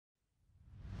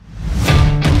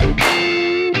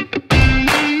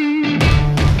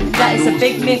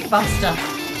big myth buster.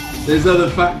 There's other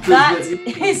factors. That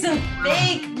is a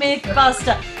big myth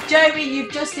buster. Jeremy,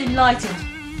 you've just enlightened.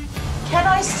 Can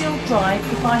I still drive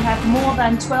if I have more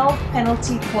than 12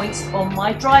 penalty points on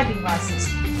my driving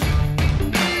licence?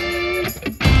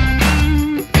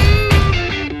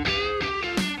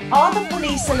 Are the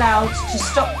police allowed to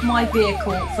stop my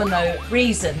vehicle for no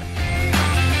reason?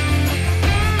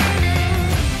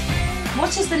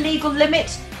 What is the legal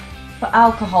limit for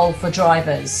alcohol for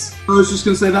drivers? I was just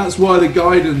going to say that's why the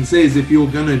guidance is if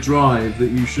you're going to drive that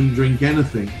you shouldn't drink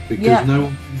anything, because no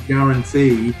one can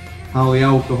guarantee how the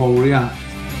alcohol reacts.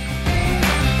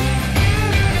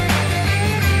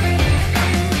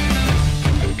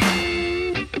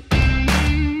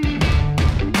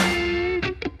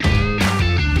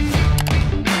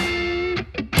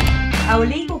 Our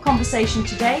legal conversation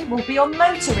today will be on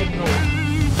motoring law.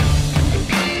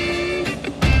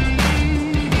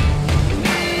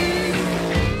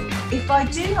 If I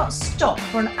do not stop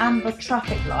for an amber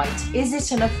traffic light, is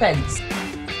it an offence?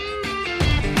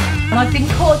 And I've been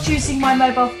caught using my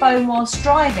mobile phone whilst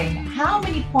driving. How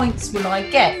many points will I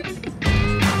get?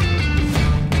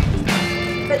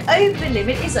 But over the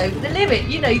limit is over the limit.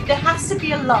 You know, there has to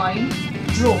be a line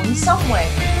drawn somewhere.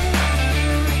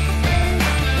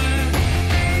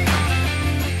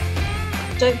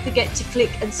 Don't forget to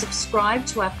click and subscribe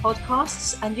to our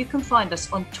podcasts, and you can find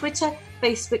us on Twitter,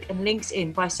 Facebook and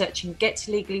LinkedIn by searching Get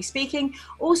Legally Speaking.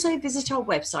 Also visit our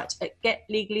website at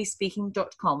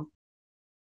getlegallyspeaking.com.